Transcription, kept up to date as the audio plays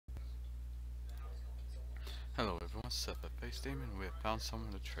myself, a face demon. We have found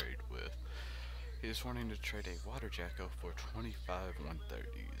someone to trade with. He is wanting to trade a water jacko for 25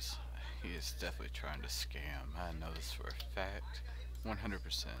 130s. He is definitely trying to scam. I know this for a fact,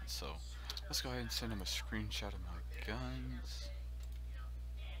 100%. So let's go ahead and send him a screenshot of my guns.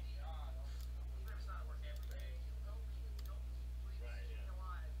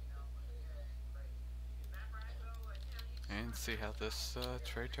 And see how this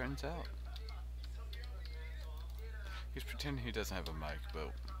trade turns out. He's pretending he doesn't have a mic,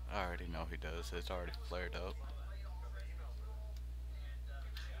 but I already know he does. It's already flared up.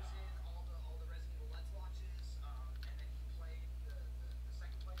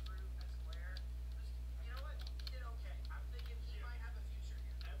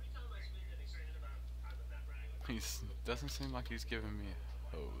 He doesn't seem like he's giving me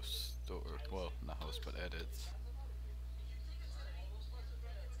a host, or, well, not host, but edits.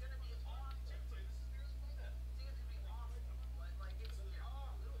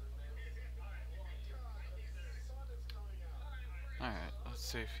 Alright, let's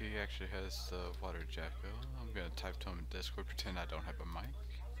see if he actually has the water jacko. I'm gonna type to him in Discord, pretend I don't have a mic.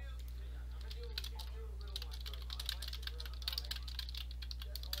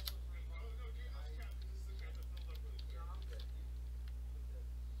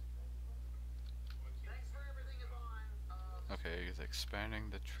 Okay, he's expanding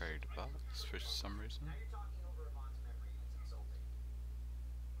the trade box for some reason.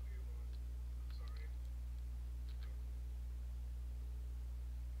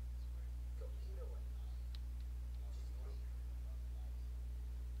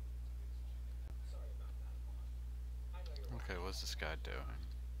 Okay, what's this guy doing?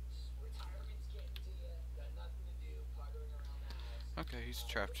 Okay, he's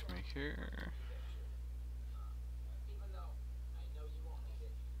trapped me here.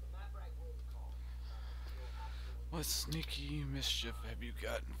 What sneaky mischief have you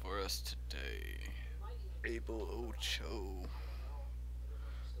gotten for us today? Abel Ocho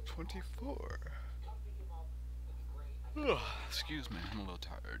 24. Ugh, excuse me, I'm a little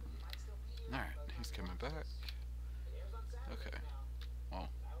tired. Alright, he's coming back. Okay, well,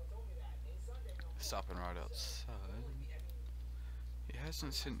 stopping right outside. He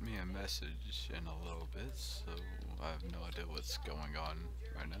hasn't sent me a message in a little bit, so I have no idea what's going on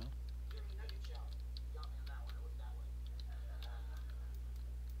right now.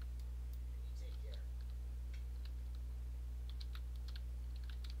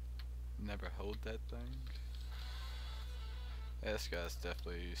 Never hold that thing. This guy's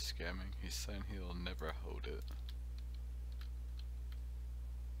definitely scamming. He's saying he'll never hold it.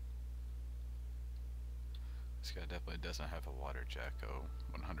 This guy definitely doesn't have a water jacko,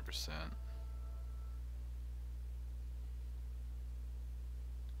 100%.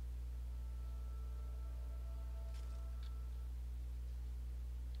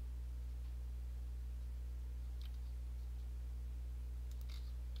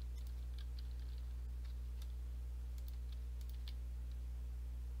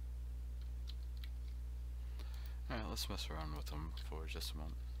 Alright, let's mess around with him for just a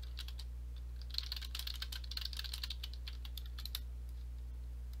moment.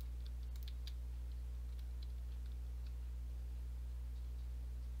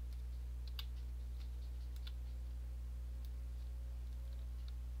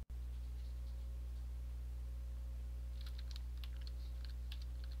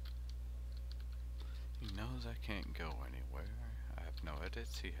 He knows I can't go anywhere. I have no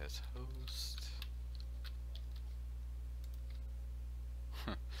edits, he has host.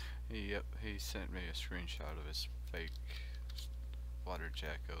 Yep, he sent me a screenshot of his fake water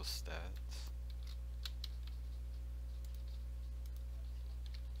jacko stats.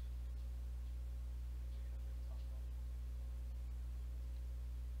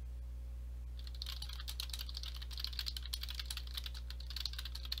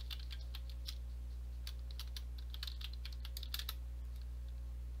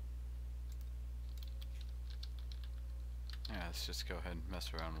 Yeah, let's just go ahead and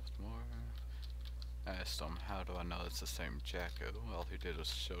mess around with more. I asked him, how do I know it's the same jacko? All he did was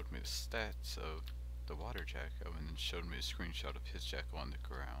showed me the stats of the water jacko and then showed me a screenshot of his jacko on the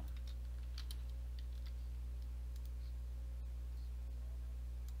ground.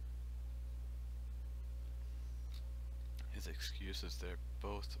 His excuse is they're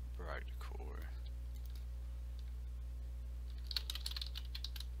both bright core.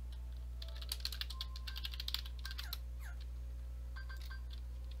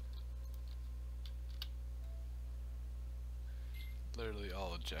 Literally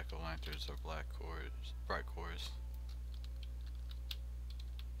all jack-o'-lanterns are black cores, bright cores.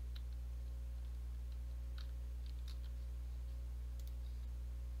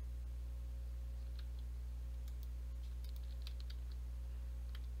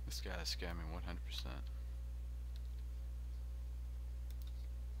 This guy is scamming 100%.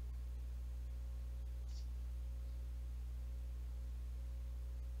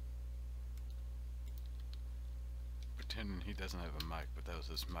 Pretending he doesn't have a mic, but that was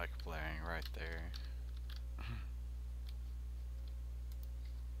his mic blaring right there.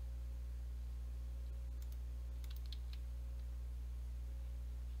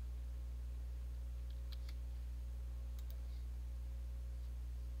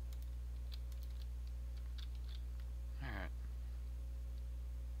 Alright.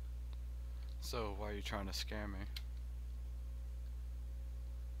 So, why are you trying to scare me?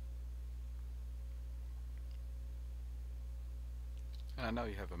 And I know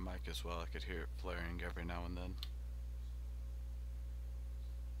you have a mic as well, I could hear it flaring every now and then.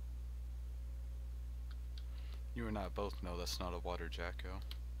 You and I both know that's not a water jacko.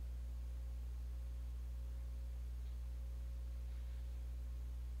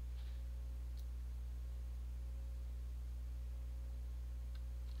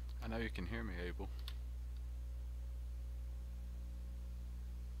 I know you can hear me, Abel.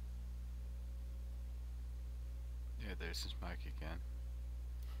 Yeah, there's his mic again.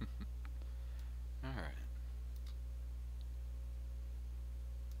 Alright.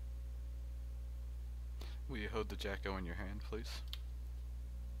 Will you hold the jacko in your hand, please?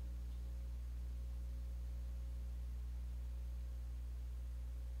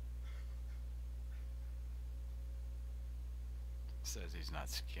 Says he's not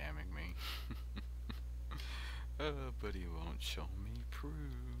scamming me. But he won't show me proof.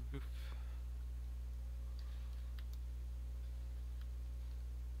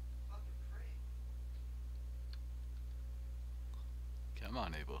 Come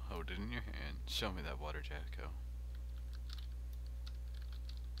on, Abel, hold it in your hand. Show me that water jacko.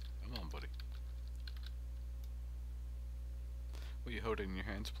 Come on, buddy. Will you hold it in your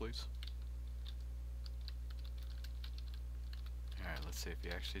hands, please? Alright, let's see if he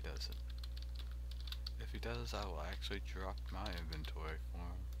actually does it. If he does, I will actually drop my inventory for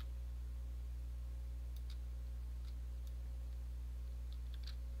him.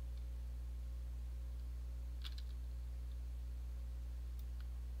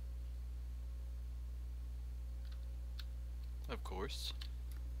 Of course.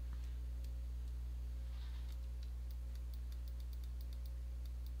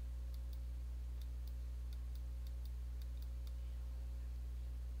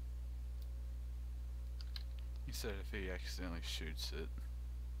 He said if he accidentally shoots it,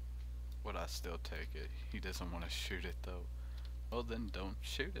 would I still take it? He doesn't want to shoot it though. Well then don't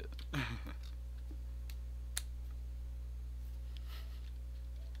shoot it.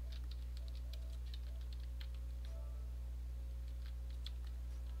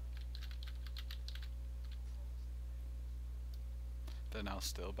 Then I'll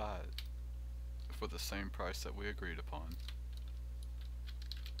still buy it for the same price that we agreed upon.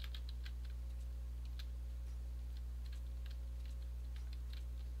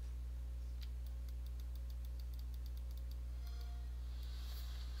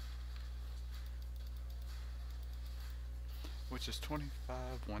 Which is 25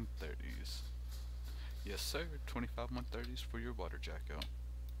 130s. Yes sir, 25 130s for your water jacko.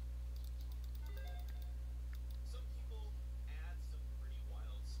 Some people add some pretty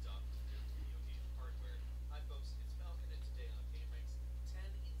wild stuff to their video game hardware. Hi folks, it's Falcon and today on GameRanks, 10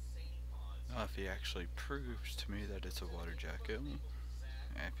 insane mods. Now if he actually proves to me that it's a water jacko,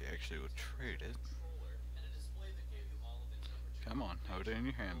 and if he actually would trade it, come on, hold it in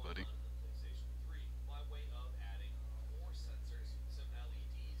your hand, buddy.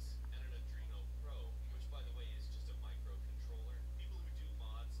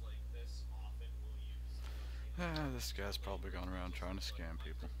 This guy's probably going around trying to scam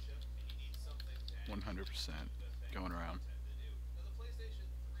people. 100% going around. Now, the PlayStation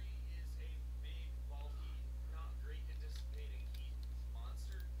 3 is a big, bulky, not great at dissipating heat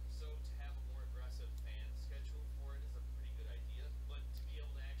monster, so to have a more aggressive fan schedule for it is a pretty good idea. But to be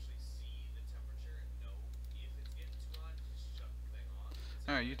able to actually see the temperature and know if it's getting too hot, just shut the thing off.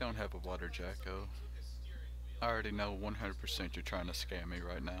 Alright, you don't have a water jacko. I already know 100% you're trying to scam me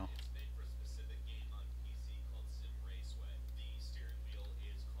right now.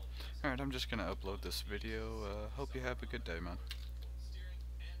 Alright, I'm just gonna upload this video. Hope you have a good day, man.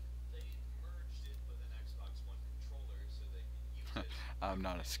 I'm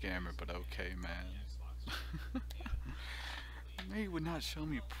not a scammer, but okay, man. He would not show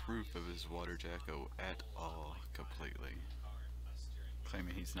me proof of his water jacko at all, completely.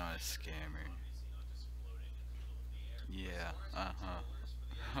 Claiming he's not a scammer. Yeah,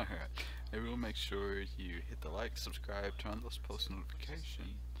 Alright, everyone make sure you hit the like, subscribe, turn on those post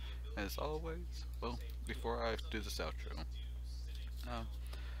notifications. as always, well, before I do this outro, uh,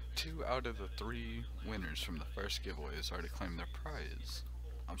 2 out of the 3 winners from the first giveaways already claimed their prize.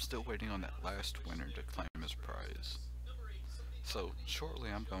 I'm still waiting on that last winner to claim his prize. So, shortly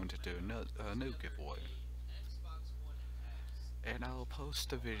I'm going to do a new giveaway. And I'll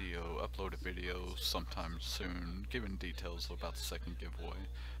post a video, upload a video sometime soon, giving details about the second giveaway.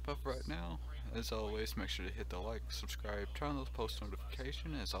 But for right now, as always, make sure to hit the like, subscribe, turn on those post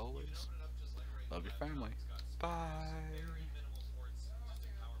notifications, as always. Love your family. Bye!